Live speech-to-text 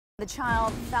The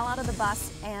child fell out of the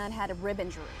bus and had a rib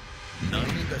injury. 9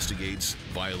 investigates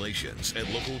violations at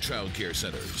local child care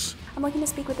centers. I'm looking to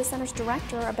speak with the center's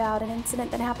director about an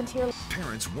incident that happened here.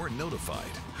 Parents weren't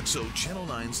notified, so Channel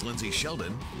 9's Lindsay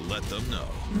Sheldon let them know.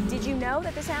 Did you know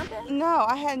that this happened? No,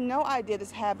 I had no idea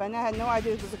this happened. I had no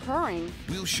idea this was occurring.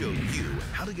 We'll show you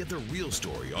how to get the real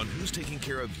story on who's taking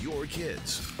care of your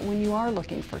kids. When you are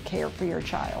looking for care for your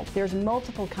child, there's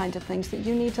multiple kinds of things that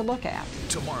you need to look at.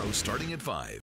 Tomorrow starting at 5.